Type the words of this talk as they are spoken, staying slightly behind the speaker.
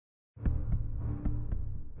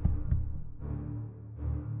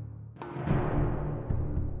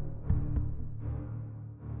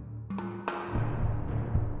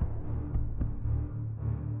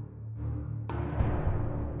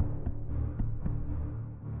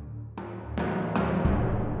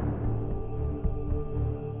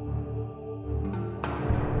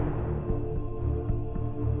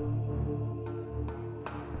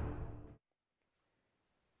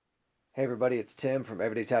Hey everybody, it's Tim from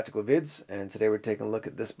Everyday Tactical Vids, and today we're taking a look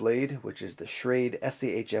at this blade, which is the Schrade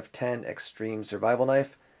SCHF10 Extreme Survival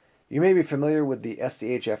Knife. You may be familiar with the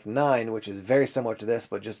SCHF9, which is very similar to this,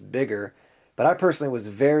 but just bigger. But I personally was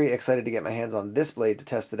very excited to get my hands on this blade to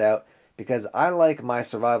test it out, because I like my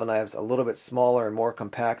survival knives a little bit smaller and more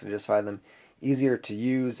compact. I just find them easier to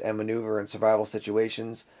use and maneuver in survival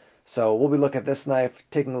situations. So we'll be looking at this knife,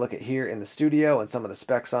 taking a look at here in the studio and some of the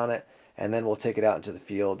specs on it, and then we'll take it out into the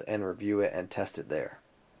field and review it and test it there.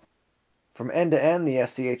 From end to end, the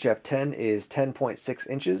SCHF10 is 10.6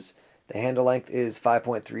 inches. The handle length is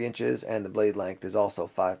 5.3 inches, and the blade length is also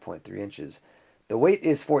 5.3 inches. The weight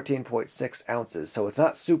is 14.6 ounces, so it's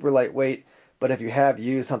not super lightweight, but if you have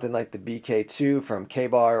used something like the BK2 from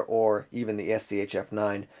K-Bar or even the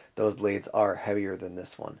SCHF9, those blades are heavier than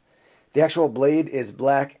this one. The actual blade is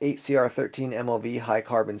black 8CR13 MLV high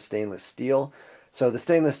carbon stainless steel. So the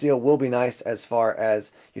stainless steel will be nice as far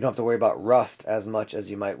as you don't have to worry about rust as much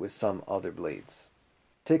as you might with some other blades.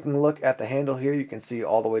 Taking a look at the handle here, you can see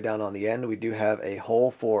all the way down on the end we do have a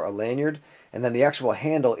hole for a lanyard, and then the actual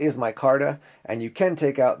handle is micarta, and you can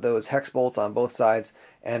take out those hex bolts on both sides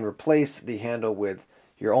and replace the handle with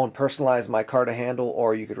your own personalized micarta handle,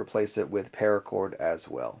 or you could replace it with paracord as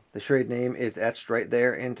well. The Schrade name is etched right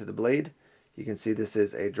there into the blade. You can see this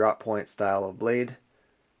is a drop point style of blade.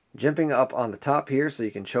 Jimping up on the top here so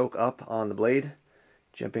you can choke up on the blade,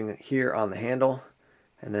 jimping here on the handle,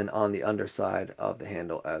 and then on the underside of the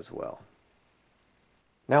handle as well.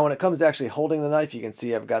 Now when it comes to actually holding the knife, you can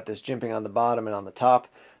see I've got this jimping on the bottom and on the top,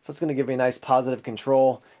 so it's going to give me a nice positive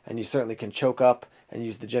control, and you certainly can choke up and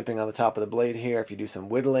use the jimping on the top of the blade here if you do some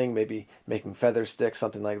whittling, maybe making feather sticks,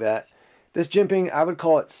 something like that. This jimping, I would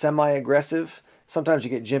call it semi-aggressive. Sometimes you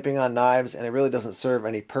get jimping on knives and it really doesn't serve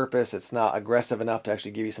any purpose. It's not aggressive enough to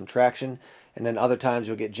actually give you some traction. And then other times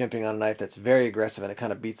you'll get jimping on a knife that's very aggressive and it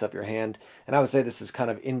kind of beats up your hand. And I would say this is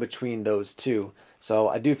kind of in between those two. So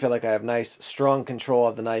I do feel like I have nice, strong control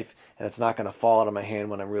of the knife and it's not going to fall out of my hand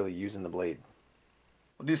when I'm really using the blade.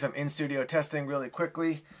 We'll do some in-studio testing really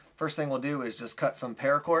quickly. First thing we'll do is just cut some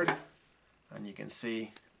paracord. And you can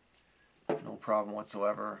see no problem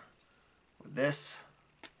whatsoever with this.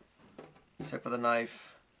 Tip of the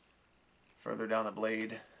knife further down the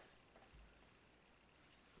blade.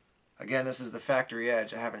 Again, this is the factory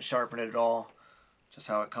edge. I haven't sharpened it at all, just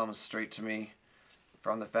how it comes straight to me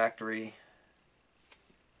from the factory,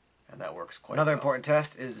 and that works quite well. Another important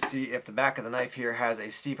test is to see if the back of the knife here has a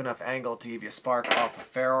steep enough angle to give you a spark off a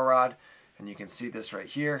ferro rod, and you can see this right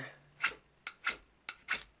here.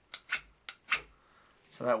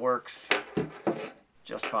 So that works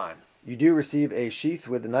just fine. You do receive a sheath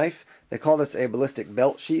with the knife. They call this a ballistic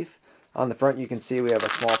belt sheath. On the front you can see we have a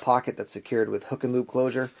small pocket that's secured with hook and loop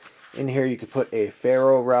closure. In here you could put a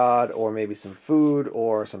ferro rod or maybe some food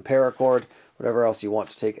or some paracord, whatever else you want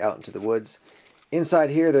to take out into the woods. Inside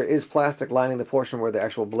here there is plastic lining the portion where the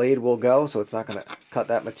actual blade will go, so it's not going to cut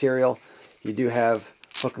that material. You do have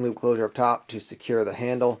hook and loop closure up top to secure the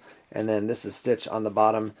handle, and then this is stitched on the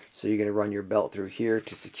bottom, so you're going to run your belt through here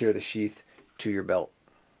to secure the sheath to your belt.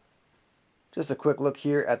 Just a quick look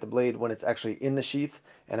here at the blade when it's actually in the sheath,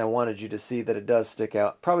 and I wanted you to see that it does stick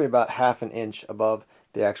out probably about ½ an inch above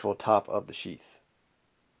the actual top of the sheath.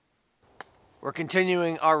 We're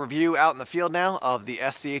continuing our review out in the field now of the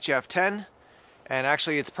SCHF10, and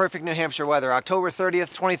actually it's perfect New Hampshire weather, October 30th,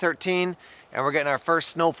 2013, and we're getting our first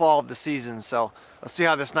snowfall of the season, so let's see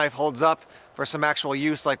how this knife holds up for some actual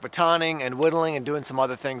use like batoning and whittling and doing some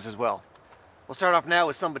other things as well. We'll start off now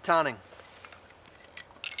with some batoning.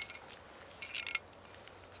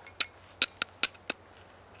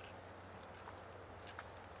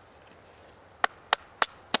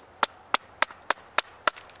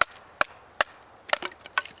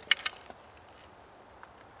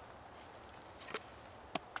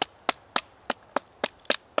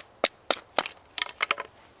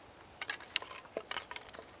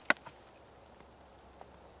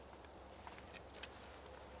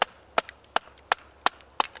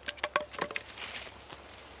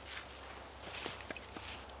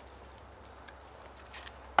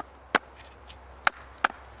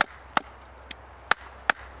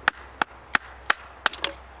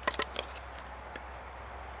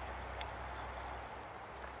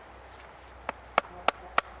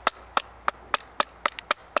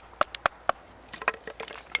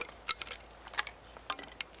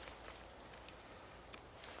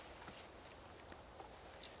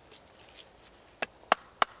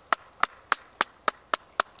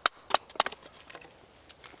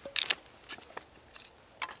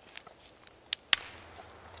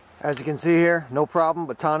 As you can see here, no problem,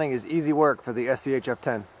 batoning is easy work for the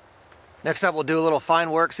SCHF10. Next up, we'll do a little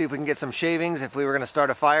fine work, see if we can get some shavings if we were going to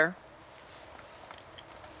start a fire.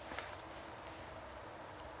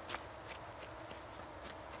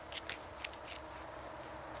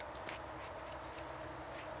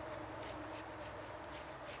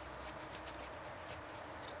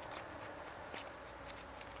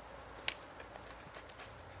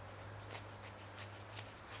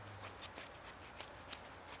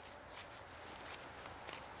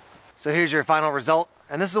 So here's your final result.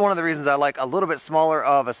 And this is one of the reasons I like a little bit smaller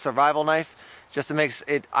of a survival knife, just to make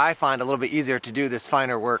it, I find, a little bit easier to do this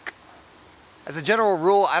finer work. As a general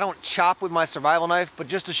rule, I don't chop with my survival knife, but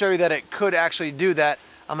just to show you that it could actually do that,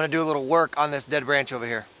 I'm going to do a little work on this dead branch over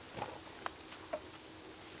here.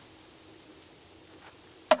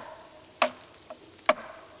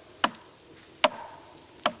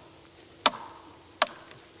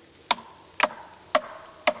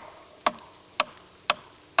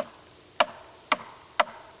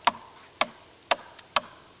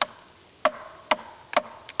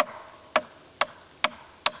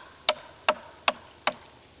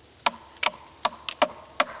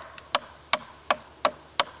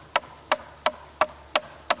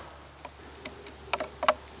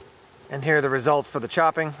 And here are the results for the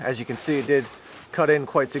chopping. As you can see, it did cut in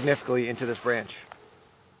quite significantly into this branch.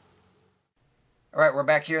 Alright, we're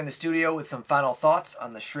back here in the studio with some final thoughts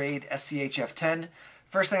on the Schrade SCHF10.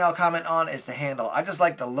 First thing I'll comment on is the handle. I just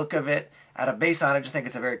like the look of it. At a base on it, I just think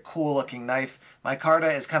it's a very cool looking knife.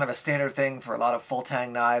 Micarta is kind of a standard thing for a lot of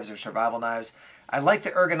full-tang knives or survival knives. I like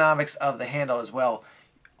the ergonomics of the handle as well.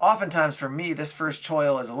 Oftentimes for me, this first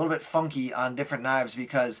choil is a little bit funky on different knives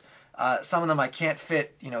because some of them I can't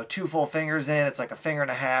fit, 2 full fingers in. It's like a finger and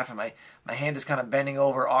a half, and my hand is kind of bending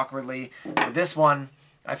over awkwardly. With this one,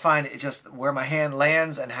 I find it just where my hand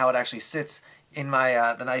lands and how it actually sits in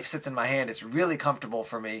my, the knife sits in my hand. It's really comfortable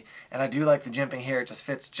for me, and I do like the jimping here. It just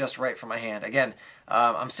fits just right for my hand. Again,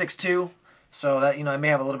 I'm 6'2", so that, I may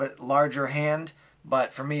have a little bit larger hand,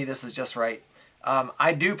 but for me, this is just right.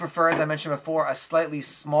 I do prefer, as I mentioned before, a slightly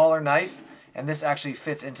smaller knife, and this actually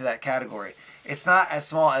fits into that category. It's not as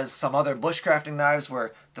small as some other bushcrafting knives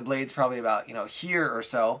where the blade's probably about, here or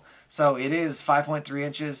so. So it is 5.3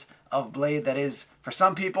 inches of blade. That is, for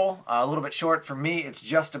some people, a little bit short. For me, it's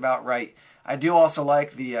just about right. I do also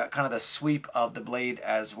like the kind of the sweep of the blade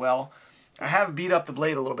as well. I have beat up the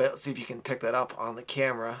blade a little bit. Let's see if you can pick that up on the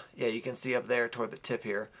camera. Yeah, you can see up there toward the tip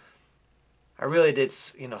here. I really did,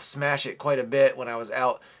 smash it quite a bit when I was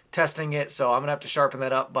out testing it, so I'm going to have to sharpen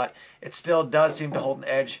that up, but it still does seem to hold an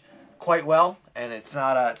edge quite well, and it's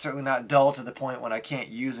not it's certainly not dull to the point when I can't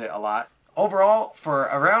use it a lot. Overall, for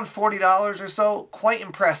around $40 or so, quite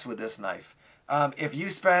impressed with this knife. If you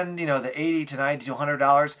spend, the $80 to $90 to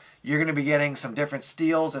 $100, you're going to be getting some different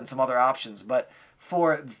steels and some other options, but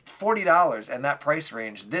for $40 and that price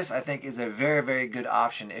range, this I think is a very, very good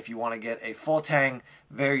option if you want to get a full-tang,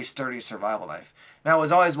 very sturdy survival knife. Now,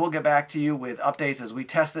 as always, we'll get back to you with updates as we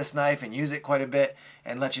test this knife and use it quite a bit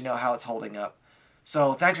and let you know how it's holding up.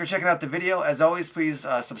 So thanks for checking out the video. As always, please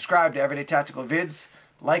subscribe to Everyday Tactical Vids,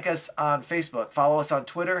 like us on Facebook, follow us on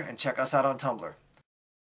Twitter, and check us out on Tumblr.